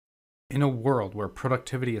In a world where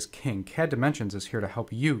productivity is king, CADimensions is here to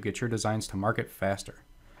help you get your designs to market faster.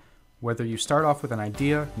 Whether you start off with an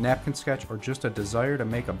idea, napkin sketch, or just a desire to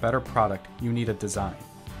make a better product, you need a design.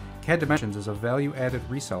 CADimensions is a value-added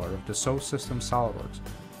reseller of Dassault Systèmes SolidWorks,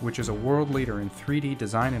 which is a world leader in 3D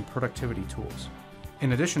design and productivity tools.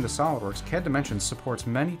 In addition to SolidWorks, CADimensions supports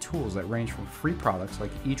many tools that range from free products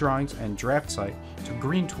like eDrawings and DraftSite to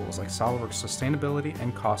green tools like SolidWorks Sustainability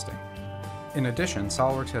and Costing. In addition,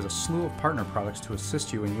 SolidWorks has a slew of partner products to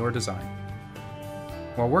assist you in your design.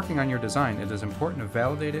 While working on your design, it is important to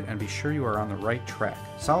validate it and be sure you are on the right track.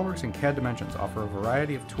 SolidWorks and CADimensions offer a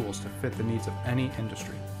variety of tools to fit the needs of any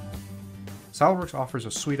industry. SolidWorks offers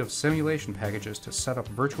a suite of simulation packages to set up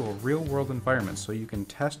virtual real-world environments so you can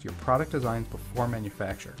test your product designs before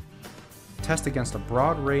manufacture. Test against a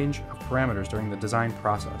broad range of parameters during the design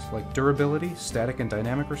process, like durability, static and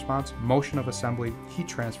dynamic response, motion of assembly, heat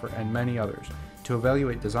transfer, and many others, to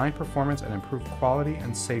evaluate design performance and improve quality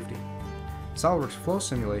and safety. SolidWorks Flow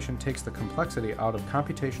Simulation takes the complexity out of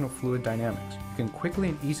computational fluid dynamics. You can quickly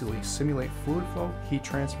and easily simulate fluid flow, heat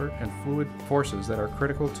transfer, and fluid forces that are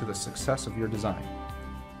critical to the success of your design.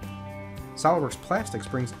 SolidWorks Plastics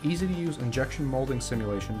brings easy-to-use injection molding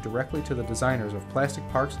simulation directly to the designers of plastic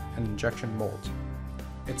parts and injection molds.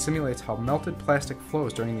 It simulates how melted plastic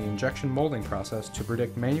flows during the injection molding process to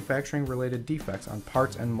predict manufacturing-related defects on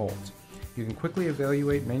parts and molds. You can quickly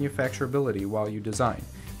evaluate manufacturability while you design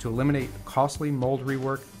to eliminate costly mold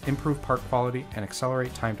rework, improve part quality, and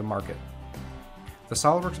accelerate time to market. The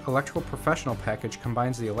SolidWorks Electrical Professional package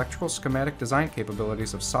combines the electrical schematic design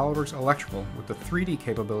capabilities of SolidWorks Electrical with the 3D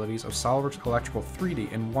capabilities of SolidWorks Electrical 3D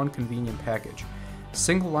in one convenient package.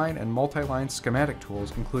 Single-line and multi-line schematic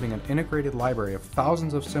tools, including an integrated library of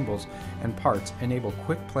thousands of symbols and parts, enable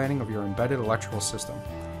quick planning of your embedded electrical system.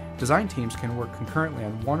 Design teams can work concurrently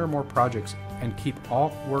on one or more projects and keep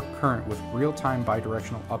all work current with real-time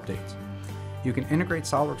bidirectional updates. You can integrate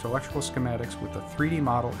SolidWorks electrical schematics with the 3D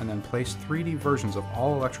model and then place 3D versions of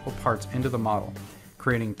all electrical parts into the model,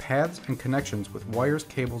 creating paths and connections with wires,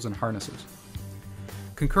 cables, and harnesses.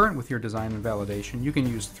 Concurrent with your design and validation, you can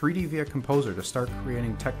use 3D via Composer to start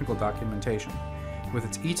creating technical documentation. With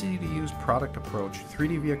its easy-to-use product approach,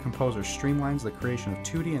 3D via Composer streamlines the creation of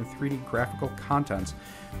 2D and 3D graphical contents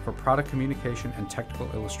for product communication and technical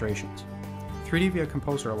illustrations. 3D via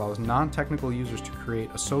Composer allows non-technical users to create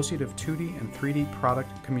associative 2D and 3D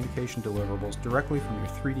product communication deliverables directly from your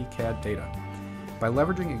 3D CAD data. By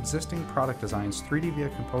leveraging existing product designs, 3D via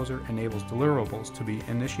Composer enables deliverables to be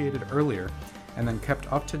initiated earlier and then kept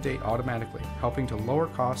up to date automatically, helping to lower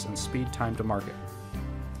costs and speed time to market.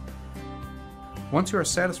 Once you are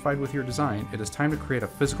satisfied with your design, it is time to create a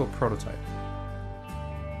physical prototype.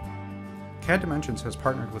 CADimensions has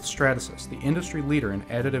partnered with Stratasys, the industry leader in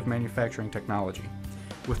additive manufacturing technology.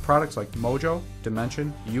 With products like Mojo,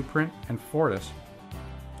 Dimension, Uprint, and Fortis,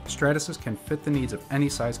 Stratasys can fit the needs of any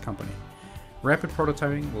size company. Rapid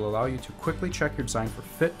prototyping will allow you to quickly check your design for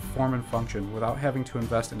fit, form, and function without having to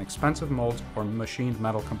invest in expensive molds or machined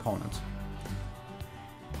metal components.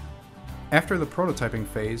 After the prototyping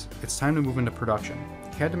phase, it's time to move into production.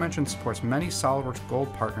 CADimensions supports many SolidWorks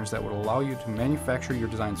Gold partners that will allow you to manufacture your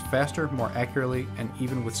designs faster, more accurately, and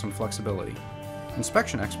even with some flexibility.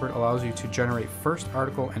 Inspection Expert allows you to generate first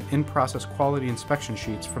article and in-process quality inspection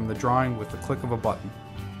sheets from the drawing with the click of a button.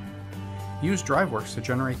 Use DriveWorks to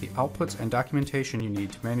generate the outputs and documentation you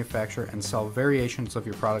need to manufacture and sell variations of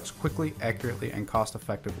your products quickly, accurately, and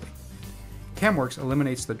cost-effectively. CAMWorks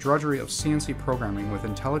eliminates the drudgery of CNC programming with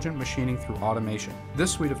intelligent machining through automation.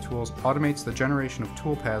 This suite of tools automates the generation of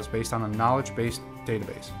toolpaths based on a knowledge-based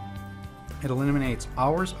database. It eliminates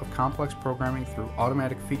hours of complex programming through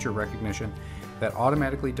automatic feature recognition that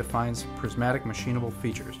automatically defines prismatic machinable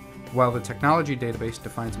features, while the technology database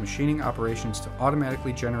defines machining operations to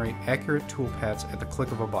automatically generate accurate toolpaths at the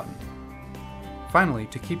click of a button. Finally,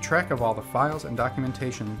 to keep track of all the files and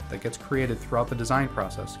documentation that gets created throughout the design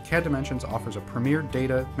process, CADimensions offers a premier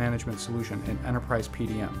data management solution in Enterprise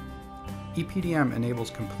PDM. EPDM enables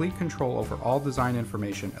complete control over all design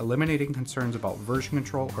information, eliminating concerns about version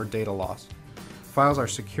control or data loss. Files are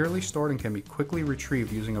securely stored and can be quickly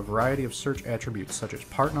retrieved using a variety of search attributes such as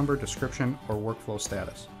part number, description, or workflow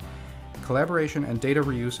status. Collaboration and data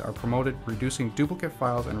reuse are promoted, reducing duplicate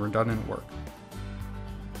files and redundant work.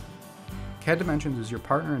 CADimensions is your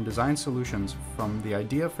partner in design solutions from the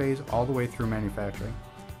idea phase all the way through manufacturing.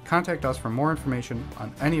 Contact us for more information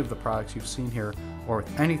on any of the products you've seen here or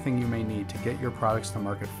with anything you may need to get your products to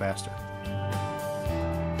market faster.